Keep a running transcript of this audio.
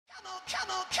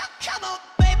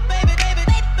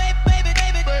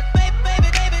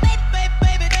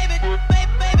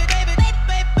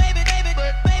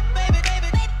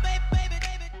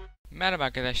Merhaba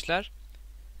arkadaşlar.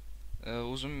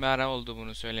 Uzun bir ara oldu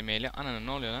bunu söylemeyeli. Ananı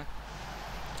ne oluyor lan?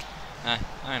 Heh,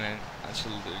 aynen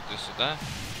açıldı videosu da.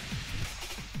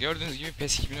 Gördüğünüz gibi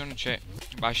PES 2013'e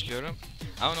başlıyorum.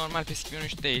 Ama normal PES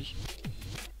 2013 değil.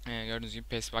 Gördüğünüz gibi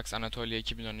PesBox Anatolia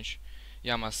 2013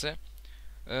 yaması.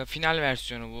 Final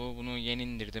versiyonu bu. Bunu yeni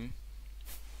indirdim.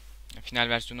 Final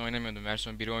versiyonu oynamıyordum.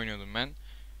 Versiyon 1'i oynuyordum ben.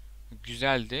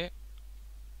 Güzeldi.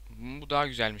 Bu daha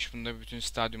güzelmiş. Bunda bütün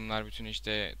stadyumlar, bütün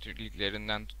işte Türk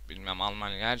liglerinden tut bilmem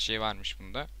Almanya her şey varmış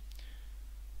bunda.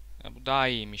 Bu daha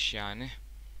iyiymiş yani.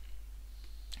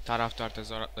 Taraftar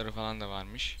tezahüratları falan da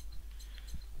varmış.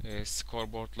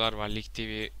 Scoreboardlar var. Lig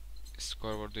TV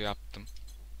scoreboard'u yaptım.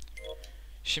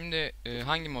 Şimdi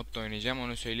hangi modda oynayacağım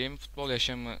onu söyleyeyim. Futbol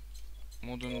Yaşamı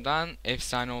modundan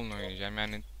Efsane Olun oynayacağım.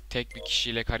 Yani tek bir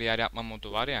kişiyle kariyer yapma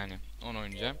modu var yani. Onu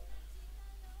oynayacağım.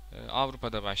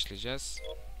 Avrupa'da başlayacağız.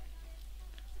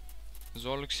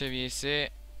 Zorluk seviyesi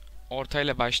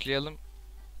ortayla başlayalım.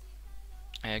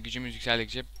 Gücümüz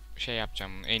yükseldikçe şey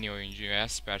yapacağım. En iyi oyuncu veya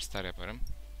süperstar yaparım.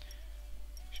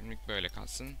 Şimdilik böyle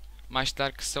kalsın.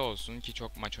 Maçlar kısa olsun ki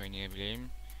çok maç oynayabileyim.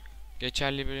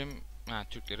 Geçerli birim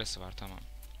Türk lirası var, tamam.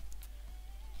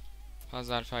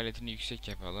 Pazar faaliyetini yüksek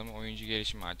yapalım. Oyuncu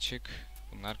gelişimi açık.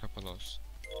 Bunlar kapalı olsun.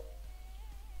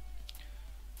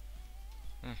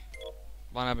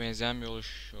 Bana benzeyen bir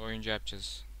oyuncu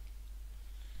yapacağız.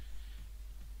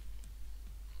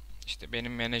 İşte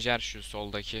benim menajer şu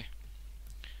soldaki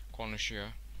konuşuyor.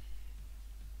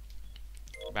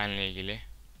 Benle ilgili.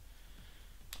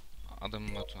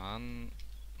 Adım Batuhan.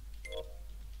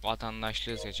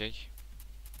 Vatandaşlığı seçecek.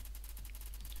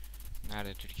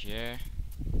 Nerede Türkiye?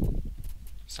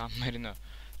 San Marino.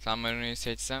 San Marino'yu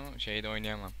seçsem şeyde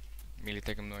oynayamam. Milli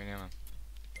takımda oynayamam.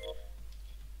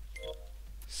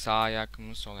 Sağ ayak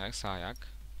mı sol ayak? Sağ ayak.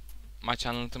 Maç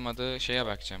anlatılmadığı şeye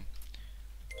bakacağım.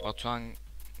 Batuhan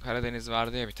Karadeniz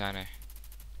vardı ya bir tane.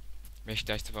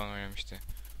 Beşiktaş'ta falan oynamıştı.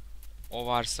 O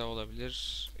varsa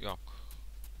olabilir. Yok.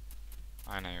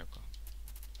 Aynen yok o.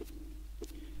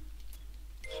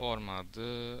 Forma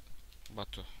adı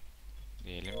Batu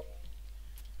diyelim.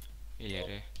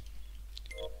 İleri.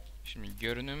 Şimdi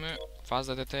görünümü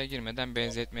fazla detaya girmeden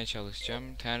benzetmeye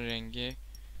çalışacağım. Ten rengi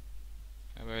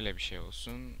böyle bir şey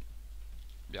olsun.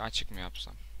 Bir açık mı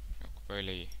yapsam? Yok,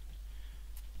 böyle iyi.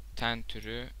 Ten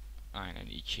türü aynen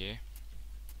 2.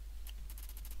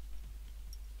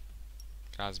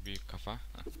 Biraz büyük kafa.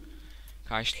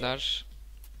 Kaşlar,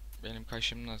 benim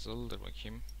kaşım nasıldır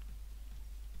bakayım.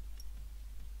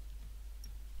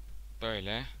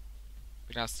 Böyle.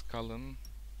 Biraz kalın.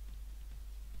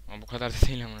 Ama bu kadar da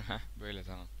değil ama. Böyle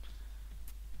tamam.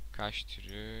 Kaş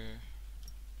türü.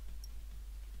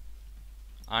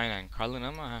 Aynen kalın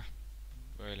ama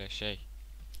böyle şey.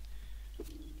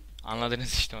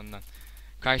 Anladınız işte ondan.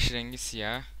 Kaş rengi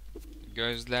siyah.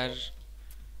 Gözler.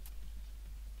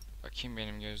 Bakayım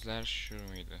benim gözler şu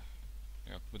muydu?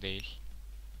 Yok, bu değil.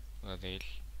 Bu da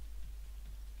değil.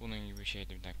 Bunun gibi bir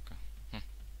şeydi, bir dakika.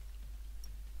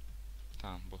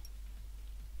 Tamam, bu.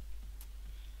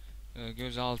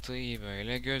 Göz altı iyi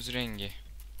böyle. Göz rengi.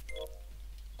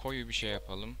 Koyu bir şey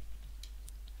yapalım.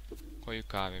 Koyu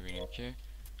kahve benimki.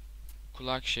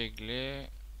 Kulak şekli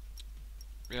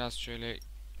biraz şöyle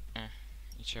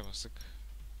içe basık.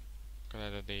 Bu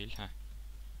kadar da değil.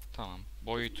 Tamam.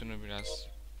 Boyutunu biraz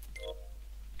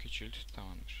küçült.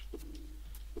 Tamamdır.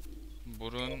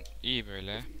 Burun iyi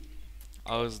böyle.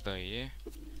 Ağız da iyi.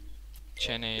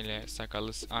 Çeneyle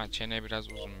sakalı. Çene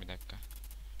biraz uzun, bir dakika.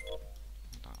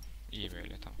 Tamam. İyi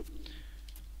böyle, tamam.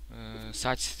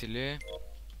 Saç stili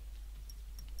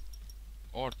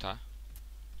orta.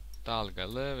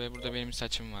 Dalgalı ve burada benim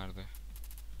saçım vardı.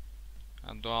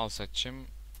 Doğal saçım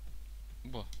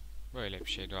bu. Böyle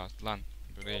bir şey doğal. Lan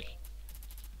bu değil.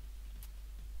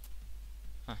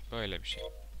 Böyle bir şey.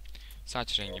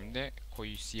 Saç rengim de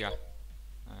koyu siyah.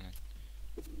 Aynen.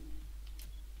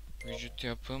 Vücut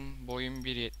yapım boyum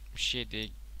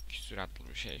 1.77 küsuratlı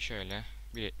bir şey. Şöyle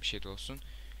 1.77 olsun.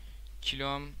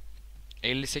 Kilom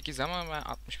 58 ama ben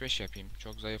 65 yapayım.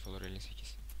 Çok zayıf olur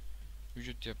 58.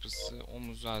 Vücut yapısı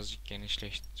omuzu azıcık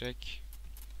genişleştirecek.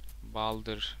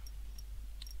 Baldır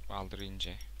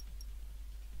ince.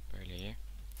 Böyle iyi.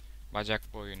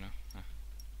 Bacak boyunu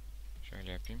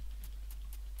şöyle yapayım.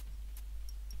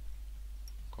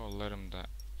 Kollarım da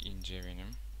ince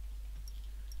benim.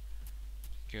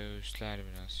 Göğüsler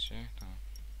biraz şey. Tamam.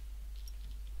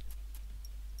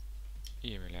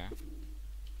 İyi böyle.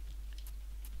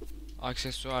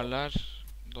 Aksesuarlar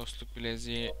dostluk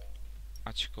bileziği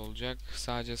açık olacak.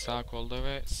 Sadece sağ kolda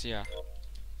ve siyah.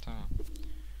 Tamam.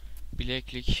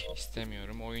 Bileklik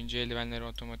istemiyorum. Oyuncu eldivenleri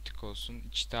otomatik olsun.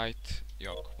 İç tight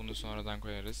yok. Bunu sonradan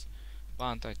koyarız.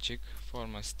 Bant açık.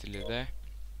 Forma stili de.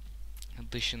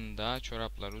 Dışında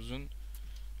çoraplar uzun.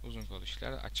 Uzun kol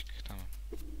işler açık. Tamam.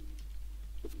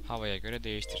 Havaya göre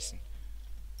değiştirsin.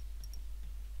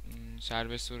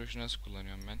 Serbest vuruşu nasıl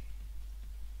kullanıyorum ben?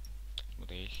 Bu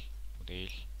değil. Bu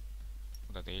değil.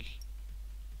 Bu da değil.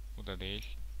 Bu da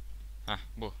değil. Hah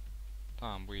bu.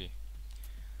 Tamam bu iyi.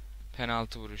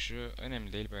 Penaltı vuruşu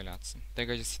önemli değil, böyle atsın.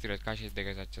 Degajı siktir et. Kaç kez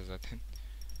degaj atacağız zaten.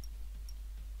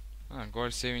 Ha, gol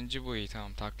sevinci bu iyi.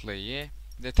 Tamam, takla iyi.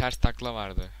 Bir de ters takla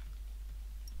vardı.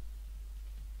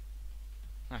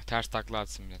 Heh, ters takla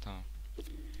atsın bir de, tamam.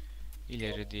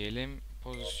 İleri diyelim.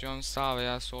 Pozisyon sağ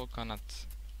veya sol kanat.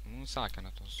 Sağ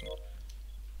kanat olsun.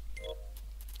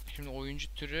 Şimdi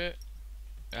oyuncu türü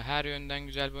her yönden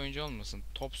güzel bir oyuncu olmasın.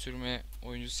 Top sürme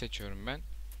oyuncusu seçiyorum ben.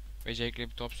 Becerikli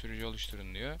bir top sürücü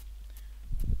oluşturun diyor.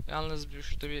 Yalnız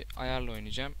şurada bir ayarla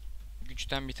oynayacağım.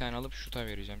 Güçten bir tane alıp şuta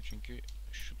vereceğim. Çünkü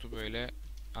şutu böyle...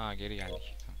 Aa, geri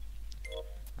geldik. Tamam.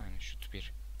 Yani şut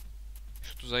bir.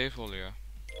 Şutu zayıf oluyor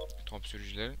top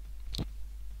sürücülerin.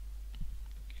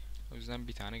 O yüzden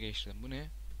bir tane geçtim. Bu ne?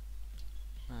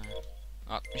 Ha.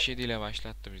 67 ile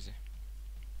başlattı bizi.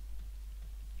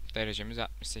 Derecemiz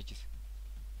 68.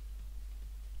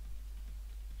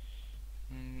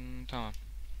 Tamam.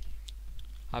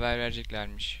 Haber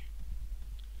vereceklermiş.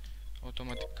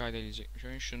 Otomatik kaydedilecekmiş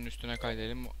oyun. Şunun üstüne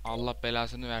kaydedelim. Allah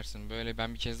belasını versin. Böyle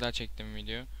ben bir kez daha çektim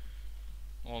video.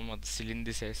 Olmadı.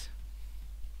 Silindi ses.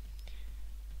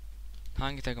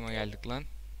 Hangi takıma geldik lan?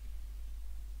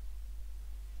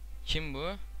 Kim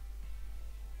bu?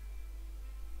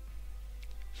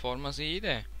 Forması iyi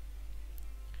de.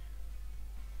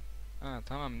 Ha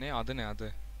tamam, ne adı, ne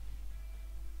adı?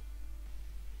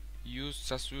 Yus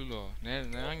Sassuolo.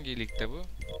 Ne hangi ligde bu?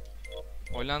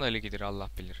 Hollanda ligidir, Allah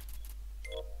bilir.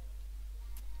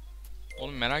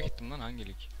 Oğlum merak ettim lan, hangi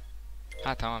lig?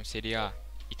 Ha tamam, Serie A.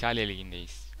 İtalya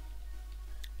ligindeyiz.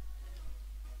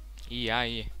 İyi ya,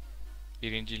 iyi.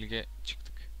 Birinci lige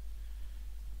çıktık.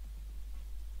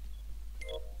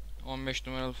 15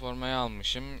 numaralı formayı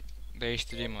almışım.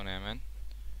 Değiştireyim onu hemen.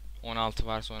 16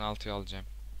 varsa 16'yı alacağım.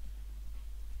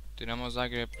 Dinamo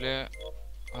Zagreb'le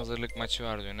hazırlık maçı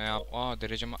var diyor. Ne yap? Aa,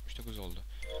 derecem 69 oldu.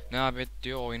 Ne yapet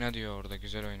diyor, oyna diyor orada.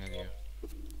 Güzel oyna diyor.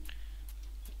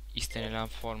 İstenilen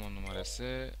forma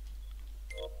numarası.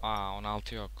 Aa,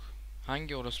 16 yok.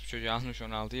 Hangi orospu çocuğu almış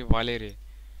 16'yı? Valeri.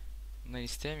 Bunları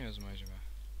istemiyoruz mu acaba?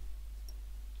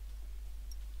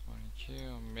 12,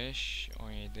 15,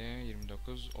 17,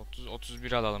 29, 30,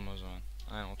 31 alalım o zaman.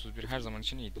 Aynen, 31 her zaman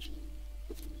için iyidir.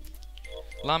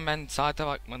 Lan ben saate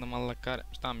bakmadım, Allah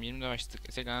kahretmiş. Tamam, 20'de başladık.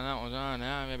 O zaman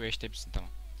ne ve 5'te bitsin, tamam.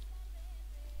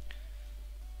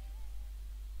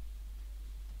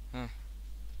 Heh.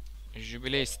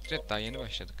 Jübile stret, daha yeni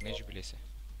başladık. Ne jübilesi?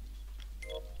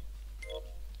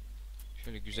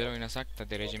 Şöyle güzel oynasak da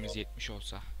derecemiz 70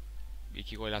 olsa. Bir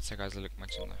iki gol atsak hazırlık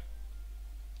maçında.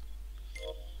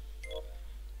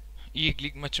 İlk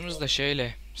lig maçımız da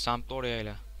şeyle,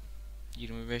 Sampdoria'yla.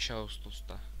 25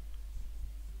 Ağustos'ta.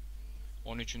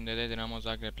 13'ünde de Dinamo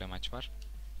Zagreb'le maç var.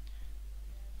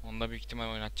 Onda büyük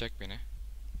ihtimal oynatacak beni.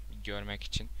 Görmek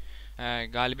için.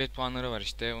 Galibiyet puanları var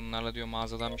işte. Onlarla diyor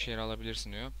mağazadan bir şeyler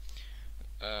alabilirsin diyor.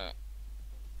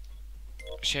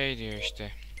 Şey diyor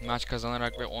işte. Maç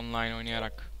kazanarak ve online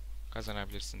oynayarak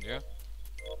kazanabilirsin diyor.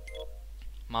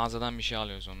 Mağazadan bir şey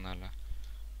alıyoruz onlarla.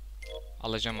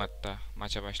 Alacağım hatta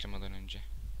maça başlamadan önce.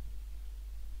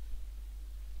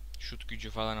 Şut gücü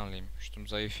falan alayım. Şutum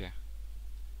zayıf ya.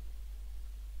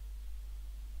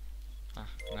 Hah,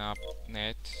 ne yap, ne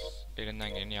et. Elinden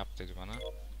geleni yap dedi bana.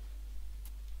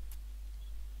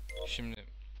 Şimdi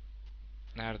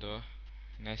nerede o?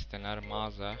 Nesneler,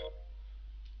 mağaza.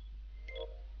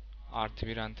 Artı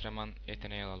bir antrenman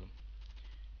yeteneği alalım.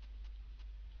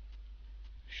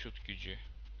 Şut gücü.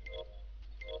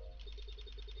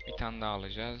 Bir tane daha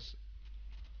alacağız.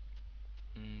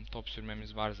 Top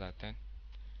sürmemiz var zaten.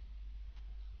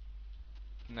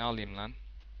 Ne alayım lan?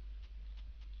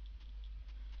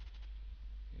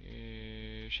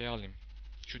 Şey alayım.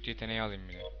 Şut yeteneği alayım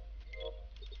bir de.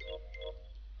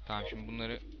 Tamam, şimdi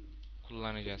bunları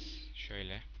kullanacağız.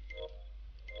 Şöyle.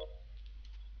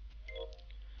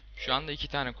 Şu anda iki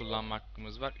tane kullanma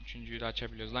hakkımız var. Üçüncüyü de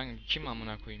açabiliyoruz. Lan kim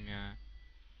amına koyayım ya?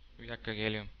 Bir dakika,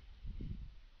 geliyorum.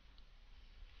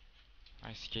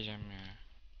 Ay sikeceğim ya.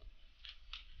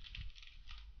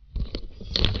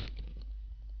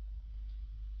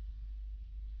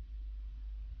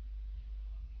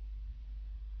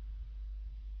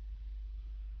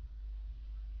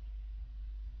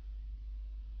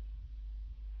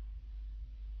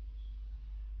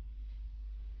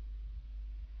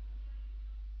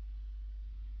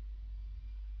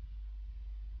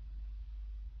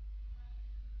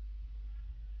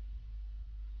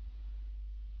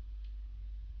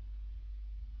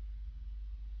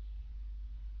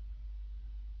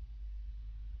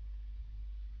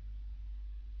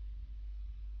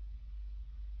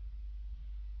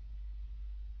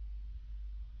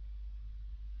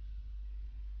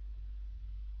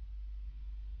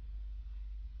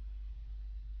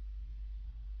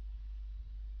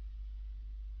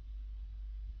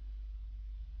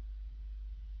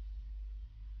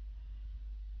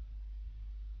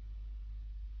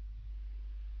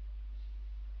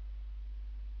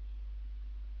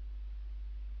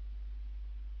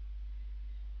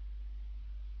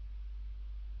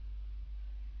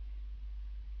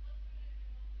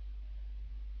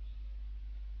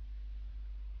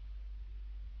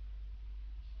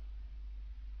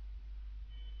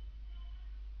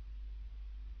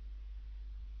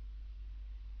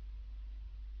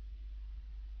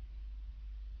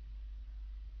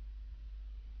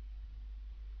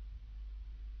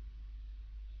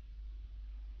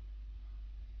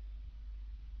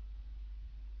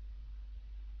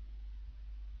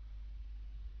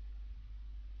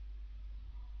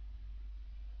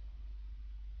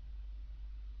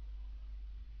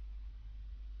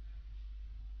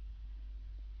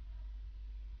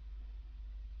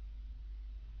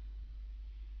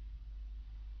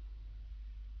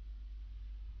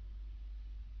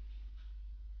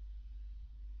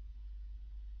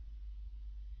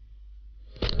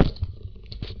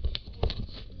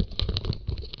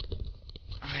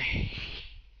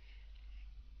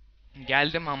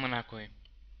 Geldim amına koyayım.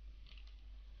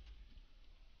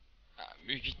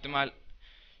 Büyük ihtimal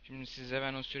şimdi size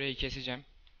ben o süreyi keseceğim.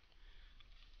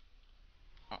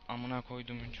 Amına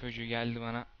koyduğumun çocuğu geldi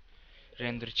bana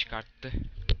render çıkarttı.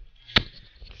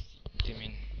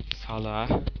 Demin salağa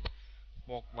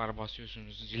bok var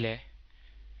basıyorsunuz zile.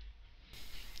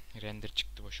 Render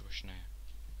çıktı boşu boşuna ya.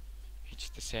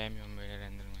 Hiç de sevmiyorum böyle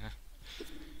renderimi.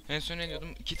 En son ne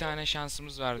diyordum? 2 tane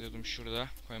şansımız var diyordum şurada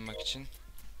koymak için.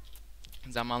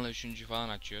 Zamanla 3. falan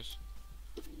açıyoruz.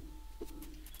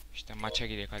 İşte maça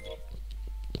gidelim hadi.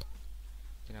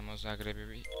 Dinamo Zagreb'e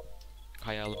bir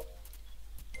kayalım.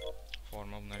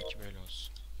 Forma bunlar iki böyle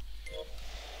olsun.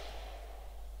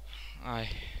 Ay.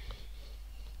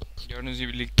 Gördüğünüz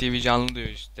gibi Lig TV canlı diyor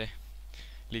işte.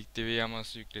 Lig TV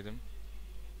yaması yükledim.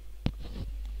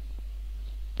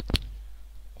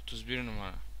 31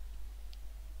 numara.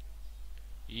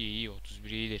 İyi iyi 31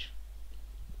 iyidir.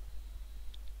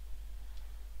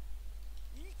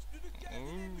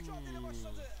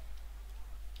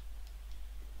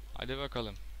 Hadi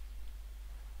bakalım.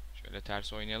 Şöyle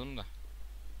ters oynayalım da.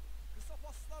 Kısa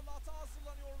paslarla hata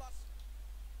hazırlanıyorlar.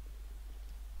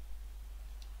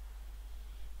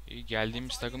 İyi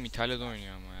geldiğimiz takım İtalya'da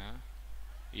oynuyor ama ya.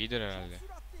 İyidir herhalde.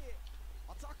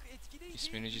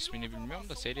 İsmini bilmiyorum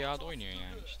da Serie A'da oynuyor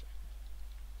yani işte.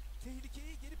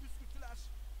 Tehlikeyi geri püskürttüler.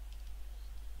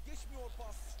 Geçmiyor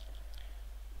pas.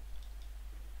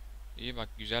 İyi bak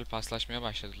güzel paslaşmaya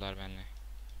başladılar benimle.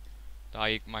 Daha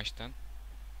ilk maçtan.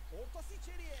 Ortası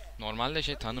içeriye. Normalde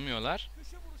şey tanımıyorlar.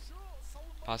 Köşe vuruşu,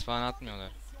 savunma Pas falan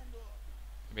atmıyorlar. pozisyondu.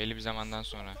 Belli bir zamandan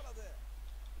sonra.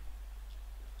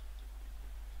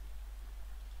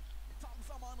 Tam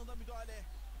zamanında müdahale.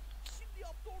 Şimdi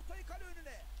yaptı ortayı kale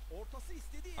önüne. Ortası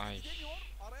istediği yere gidemiyor.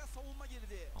 Araya savunma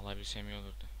girdi. Alabilsem iyi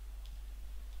olurdu.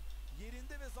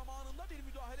 Yerinde ve zamanında bir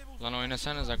müdahale buldu. Lan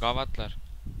oynasanıza gavatlar.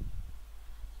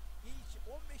 İlk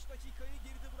 15 dakikayı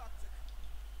geride bıraktık.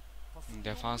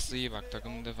 Defansı iyi bak,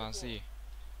 takımın defansı iyi.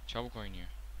 Çabuk oynuyor.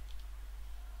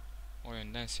 O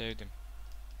yönden sevdim.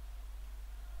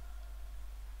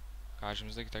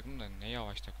 Karşımızdaki takım da ne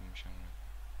yavaş takımmış ama.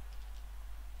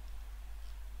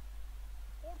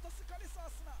 Ortası kale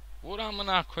sahasına. Vur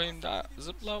amına koyayım da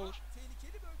zıpla vur.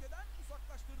 Tehlikeli bölgeden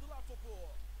uzaklaştırdılar topu.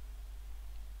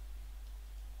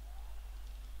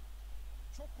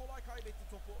 Çok kolay kaybetti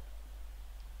topu.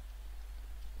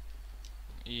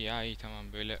 İyi ya iyi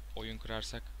tamam böyle oyun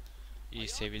kurarsak iyi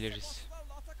seviliriz.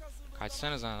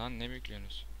 Kaçsanız lan ne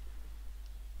bekliyorsunuz?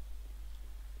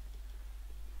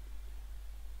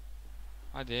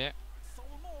 Hadi.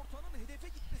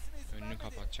 Önünü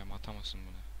kapatacağım atamasın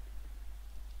bunu.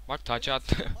 Bak taça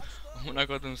attı. Amına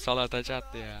koydum sala taça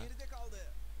attı ya.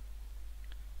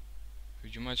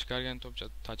 Hücuma çıkarken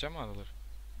top taça mı alır?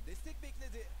 Destek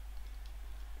bekledi.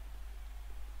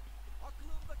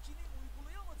 Aklındakini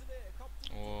uygulayamadı ve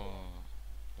kaptı. Oo.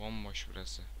 Bomboş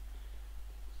burası.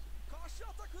 Karşı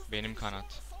atak hızlı Benim gelişiyor,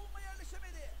 kanat. savunma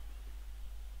yerleşemedi.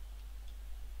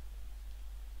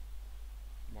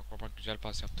 Bak bak bak güzel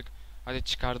pas yaptık. Hadi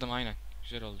çıkardım aynen.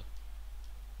 Güzel oldu.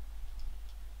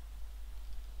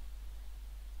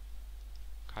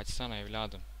 Kaçsana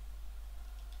evladım.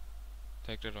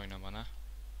 Tekrar oyna bana.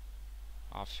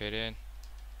 Aferin.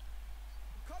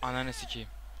 Ananı sikeyim.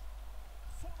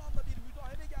 Son anda bir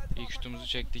müdahale geldi. İlk şutumuzu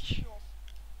çektik.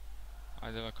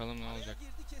 Hadi bakalım ne olacak.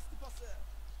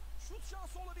 Şut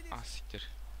şansı olabilir. Ah siktir.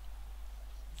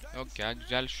 Yok ya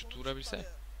güzel şut vurabilse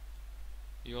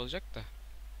iyi olacak da.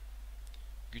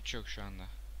 Güç yok şu anda.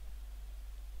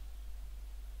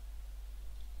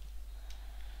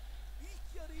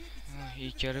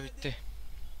 İlk yarı bitti.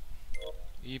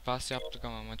 İyi pas yaptık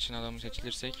ama maçın adamı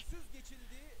seçilirsek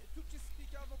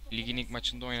ligin ilk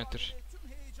maçında oynatır.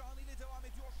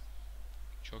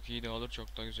 Çok iyi de olur,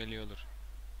 çok da güzel iyi olur.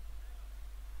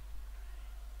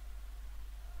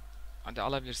 Hadi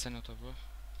alabilirsen o topu.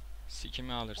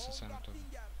 Sikimi alırsın sen o topu.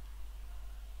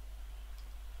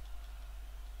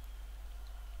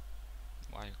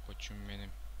 Vay koçum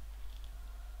benim.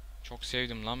 Çok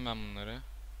sevdim lan ben bunları.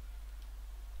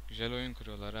 Güzel oyun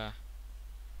kuruyorlar ha.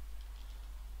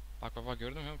 Bak bak bak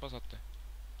gördün mü pas attı.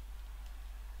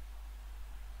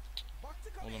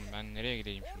 Oğlum ben nereye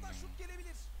gideyim şuradan?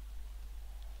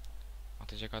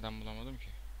 Atacak adam bulamadım ki.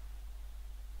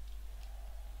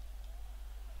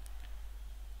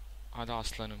 Hadi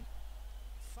aslanım.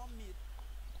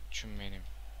 Koçum benim.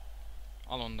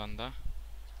 Al ondan da.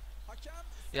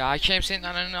 Ya hakem senin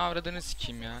ananı avradını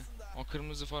sikeyim ya. O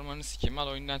kırmızı formanı sikeyim. Al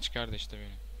oyundan çıkardı işte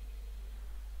beni.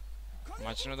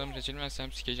 Maçın adamı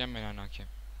seçilmezsem sikeceğim ben hani hakem.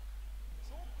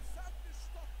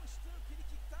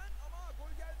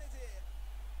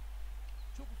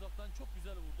 Çok uzaktan çok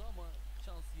güzel vurdu ama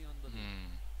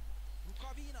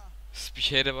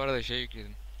Spikere bu arada şey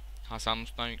yükledim. Hasan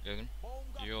Mustan yükledim.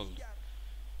 İyi oldu. Baumgartlinger.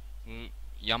 Bu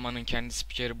Yaman'ın kendi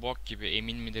spikeri bok gibi,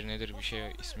 Emin midir nedir bir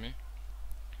şey ismi.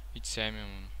 Hiç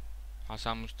sevmiyorum onu.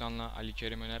 Hasan Mustan'la Ali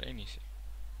Kerim Öner en iyisi.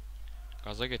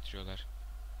 Gaza getiriyorlar.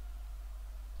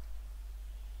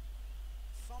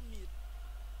 Samir.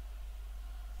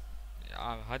 Ya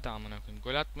abi hadi amına koyayım.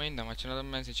 Gol atmayın da maçın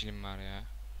adamı ben seçilim var ya.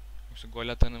 Yoksa gol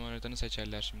atanı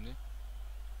seçerler şimdi.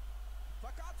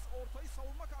 Fakat ortayı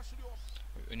savunma karşılıyor.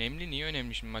 Önemli, niye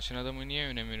önemli şimdi? Maçın adamı niye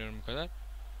önem veriyorum bu kadar?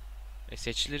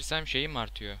 Seçilirsem şeyim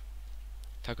artıyor.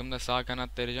 Takımda sağ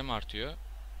kanat derecem artıyor.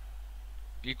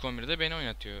 İlk 11'de beni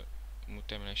oynatıyor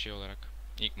muhtemelen şey olarak.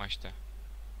 İlk maçta.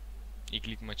 İlk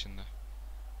lig maçında.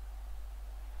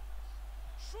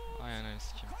 Şut. Ay ananı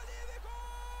sikeyim. Kaleye ve gol.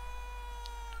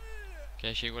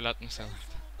 Keşke gol En atmasalar.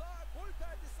 sonunda gol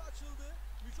perdesi açıldı.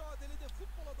 Mücadelede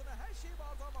futbol adına her şey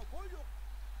vardı ama gol yok.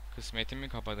 Kısmetimi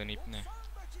kapadın ipne. 90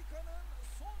 dakikanın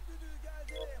son düdüğü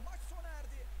geldi ve maç sona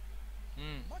erdi.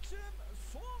 Maçın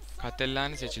son Katellani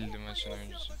saniyelerinde seçildi o maçın bombayı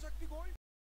oyuncusu. yaratacak bir gol.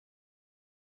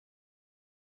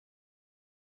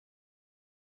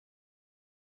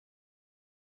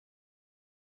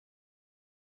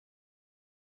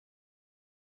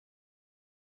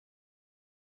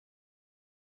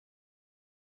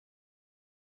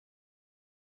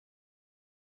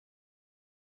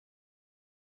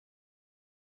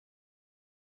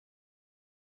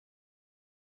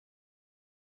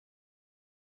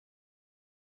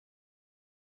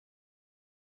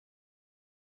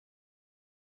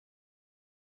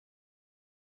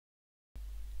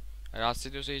 Rahatsız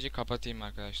ediyorsa iyice kapatayım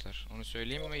arkadaşlar. Onu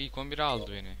söyleyeyim ama ilk 11'e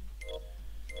aldı beni.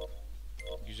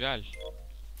 Güzel.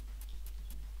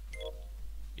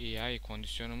 İyi ya, iyi.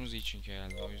 Kondisyonumuz iyi çünkü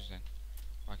herhalde, o yüzden.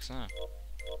 Baksana.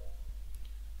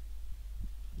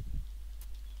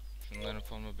 Şunların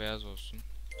formu beyaz olsun.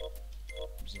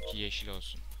 Bizimki yeşil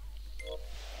olsun.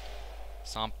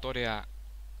 Sampdoria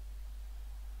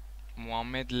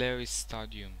Muhammed Lewis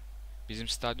Stadyum. Bizim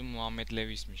stadyum Muhammed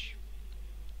Lewis'miş.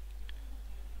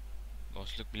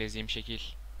 Dostluk bileziğim şekil.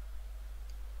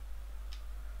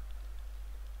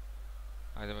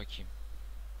 Hadi bakayım.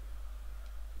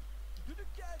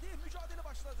 Düdük geldi, mücadele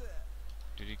başladı.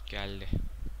 Düdük geldi.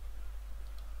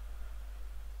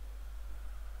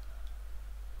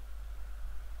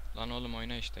 Lan oğlum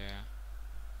oyna işte ya.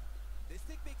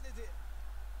 Destek bekledi.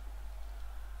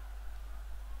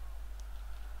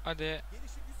 Hadi.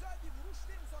 Gelişi güzel bir vuruş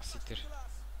ve Siktir.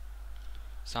 uzaklaştırdılar.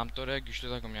 Sampdoria güçlü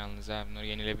takım yalnız ha. Bunları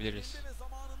yenilebiliriz. Yerinde ve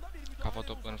zamanında bir müdahale Kafa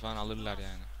toplarını falan alırlar uzaklaştırdılar.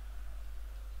 yani.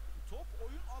 Top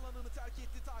oyun alanını terk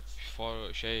etti taç.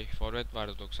 Forvet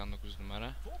vardı 99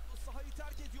 numara. Top sahayı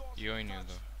terk ediyor. İyi oynuyordu.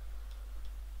 Taç.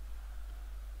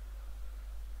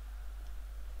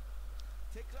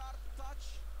 Tekrar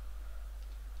taç.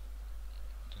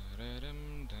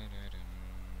 Dırırım, dırırım,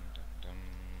 dım dım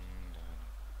dım.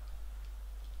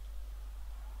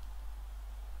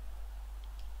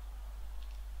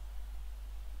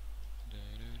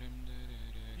 Dırırım,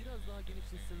 dırırım, Biraz daha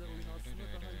genişletseler oyun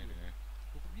aslında daha iyi olur.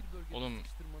 Topu bir bölgede Oğlum.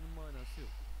 sıkıştırmanın manası yok.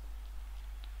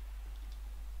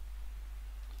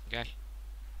 Gel.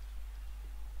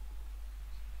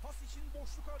 Pas için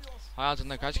boşluk arıyor.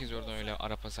 Hayatında kaç kez oradan öyle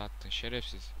ara pası attın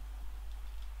şerefsiz.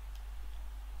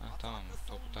 Hah tamam, Ataklı topu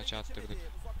savunmaya taça attırdık. geçemedi.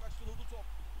 Uzaklaştırıldı top.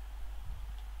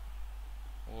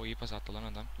 O iyi pas attı lan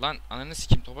adam. Lan ananı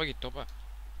sikim, topa git topa.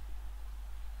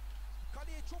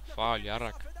 Kaleye çok yakın Faul bir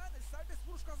yarak. mesafeden serbest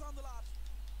vuruş kazandılar.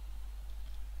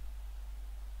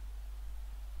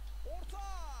 Orta.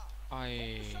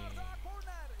 Ay. Top dışarıda,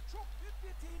 korner. Çok büyük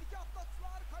bir tehlike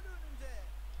atlattılar kale önünde.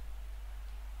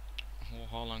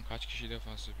 Oha lan, kaç kişi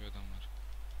defans yapıyor adamlar.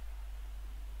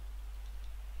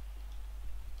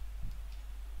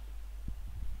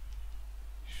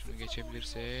 Şunu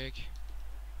geçebilirsek.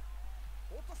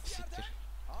 Ortası Siktir. yerden.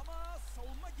 Ama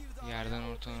savunma girdi araya. Yerden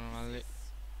orta Orta normalde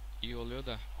etkisiz. iyi oluyor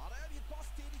da. Araya bir pas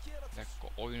tehlike Bir yaratır. dakika,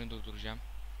 oyunu durduracağım.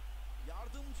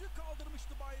 Yardımcı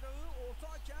kaldırmıştı bayrağı. Orta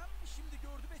hakem şimdi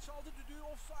gördü ve çaldı düdüğü,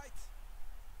 offside.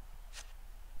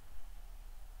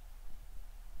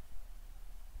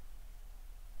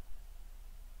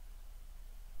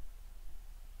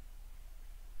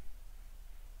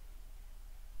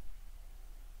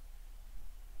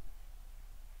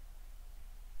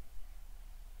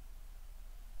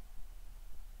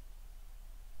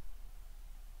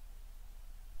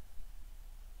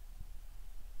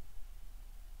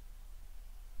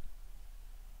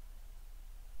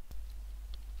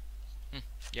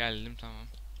 Geldim, tamam.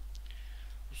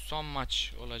 Bu son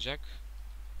maç olacak.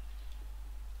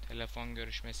 Telefon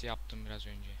görüşmesi yaptım biraz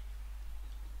önce.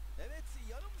 Evet,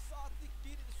 yarım saatlik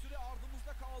bir süre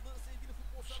ardımızda kaldı sevgili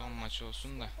futbol Son severler. maç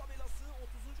olsun da. Skor tabelası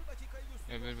dakikayı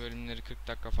gösteriyor. Öbür bölümleri 40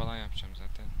 dakika falan yapacağım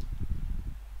zaten.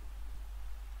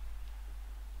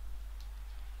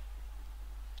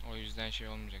 O yüzden şey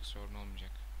olmayacak, sorun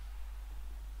olmayacak.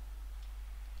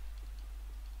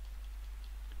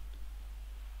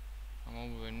 Ama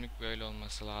bu bölümlük böyle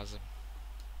olması lazım.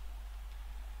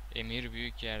 Emir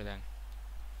büyük yerden.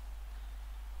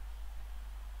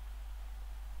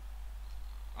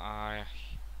 Ay.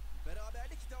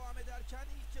 Beraberlik devam ederken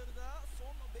ilk yarıda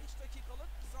son 5 dakikalık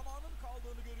zamanın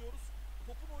kaldığını görüyoruz.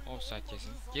 Topun oyunda Offside olmadığı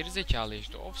kesin. zamana Gerizekalı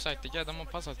geçtiği işte. bir Offside'deki maçtan adama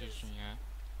sonra pas göreceğiz. atıyorsun ya.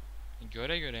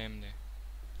 Göre göre hem de.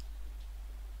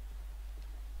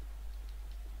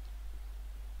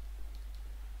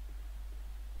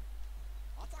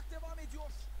 Atak devam ediyor.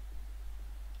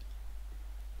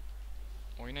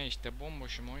 Oyna işte,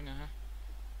 bomboşum oyna ha.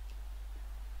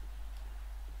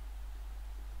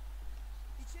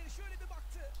 İçeri şöyle bir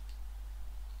baktı.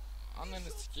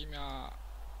 Ananı sikeyim ya.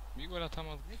 Bir gol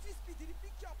atamadık. Nefis bir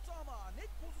dribling yaptı ama net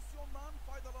pozisyondan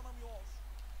faydalanamıyor.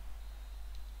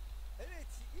 Evet,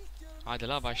 ilk yarının Hadi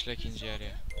la son başla ikinci düdüğü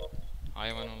yarıya. çaldı.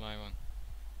 Hayvan ol hayvan.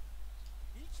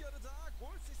 İlk yarıda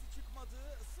gol sesi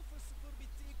çıkmadı. 0-0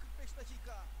 bitti ilk 45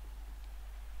 dakika.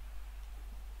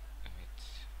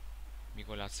 Evet. Bir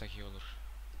gol atsak iyi olur.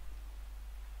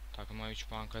 Takıma 3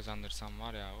 puan kazandırsam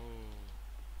var ya. Oo.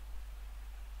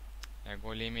 Ya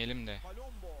gol yemeyelim de.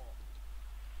 Palombo.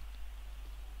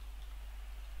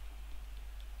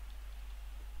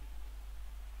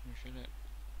 Şimdi şöyle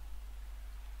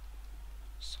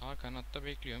sağ kanatta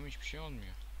bekliyorum, hiçbir şey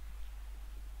olmuyor.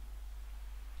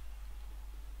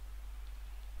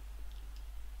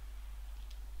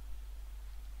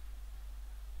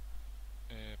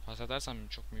 Pas atarsam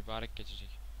çok mübarek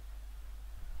geçecek.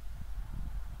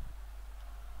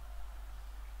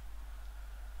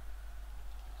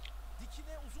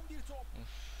 Dikine uzun bir top.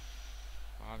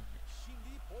 Abi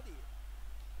Şimdi Poli.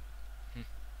 Hı.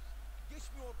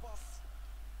 Geçmiyor pas.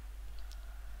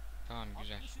 tamam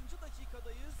güzel. 60.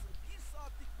 dakikadayız. 1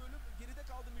 saatlik bölüm geride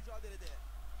kaldı mücadelede.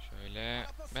 Şöyle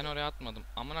ben oraya atmadım.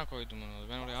 Amına koydum onu.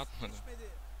 Ben oraya Pas atmadım. geçmedi.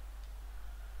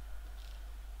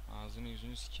 Ağzını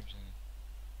yüzünü sikeyim senin.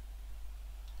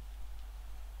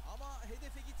 Ama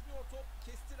hedefe gitmiyor top.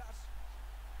 Kestiler.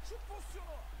 Şut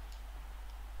pozisyonu.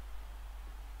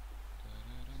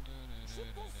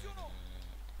 Şut pozisyonu.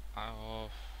 Aa,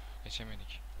 of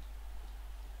geçemedik.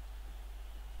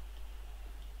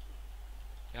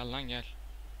 Gel lan gel.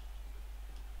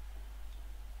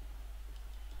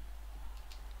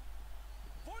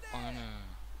 Voley. Ana.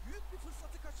 Büyük bir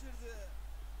fırsatı kaçırdı.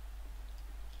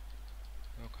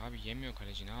 Yok abi, yemiyor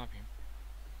kaleci, ne yapayım?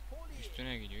 Poli.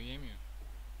 Üstüne gidiyor, yemiyor.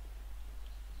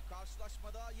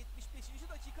 Karşılaşmada 75.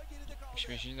 dakika geride kaldı.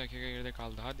 75. dakika geride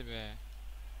kaldı, hadi be.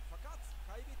 Fakat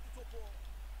kaybetti topu.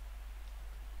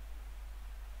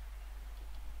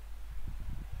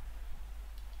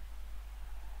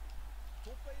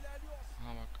 Topla ilerliyor.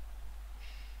 Ha bak.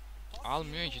 Pas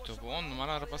Almıyor yerine ki topu. ulaşamadan 10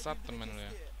 numara araya arabası attım girdi ben ve oraya.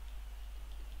 kesti.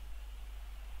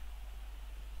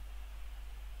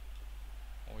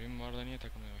 Oyun bu arada niye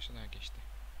takılmaya başladı? Ha, geçti.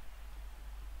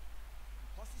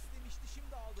 Pas istemişti,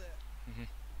 şimdi aldı.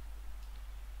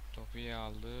 Topu iyi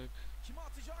aldık. Kime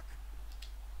atacak?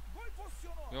 Gol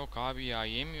pozisyonu. Yok abi ya,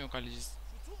 yemiyor kaleci.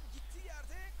 Şutun gittiği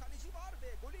yerde kaleci var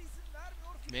ve gole izin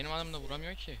vermiyor. Benim adam da Filipinski.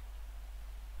 vuramıyor ki.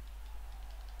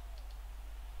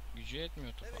 Gücü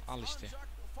yetmiyor topu. Evet, Al işte. ancak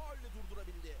faulle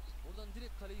durdurabildi. Oradan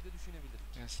direkt kaleyi de düşünebilirim.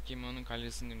 Ya sikeyim onun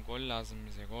kalesinin, gol lazım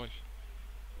bize, gol.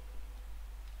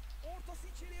 Ortası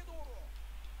içeriye doğru.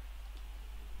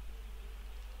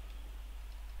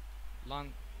 Lan.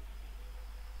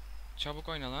 Çabuk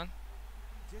oyna lan.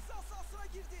 Ceza sahasına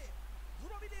girdi.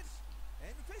 Vurabilir.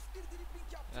 Enfes bir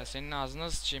dribling yaptı. Ya senin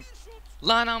ağzına sıçayım. Bir şut.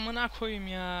 Lan amına koyayım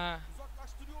ya.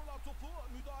 Uzaklaştırıyorlar topu.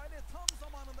 Müdahale tam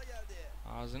zamanında geldi.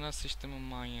 Ağzına sıçtımın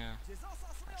manyağı. Ceza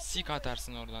sahasına yaptı. Sik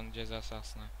atarsın oradan ceza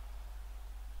sahasına.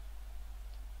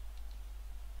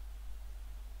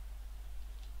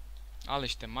 Al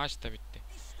işte, maç da bitti.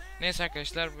 İşte Neyse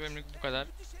arkadaşlar, bu bölümlük bu kadar.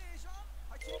 müthiş heyecan.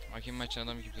 Hakemin Bakayım maçın son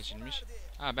adamı kim düdüğünü seçilmiş. sona erdi.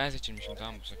 Ha, ben seçilmişim,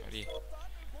 tamam bu sefer iyi. Stoptan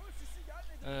gol sesi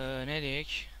gelmedi. Ne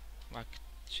diyek? Bak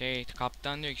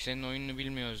kaptan diyor ki senin oyununu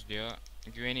bilmiyoruz diyor.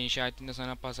 Güveni inşa ettiğinde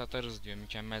sana pas atarız diyor,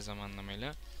 mükemmel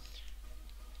zamanlamayla.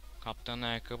 Kaptanın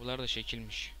ayakkabıları da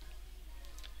şekilmiş.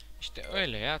 İşte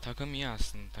öyle ya, takım iyi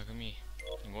aslında, takım iyi.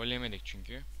 Gol yemedik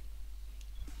çünkü.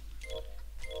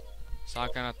 Sağ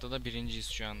kanatta da birinciyiz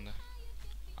şu anda.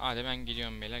 Hadi ben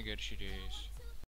gidiyorum beyler, görüşürüz.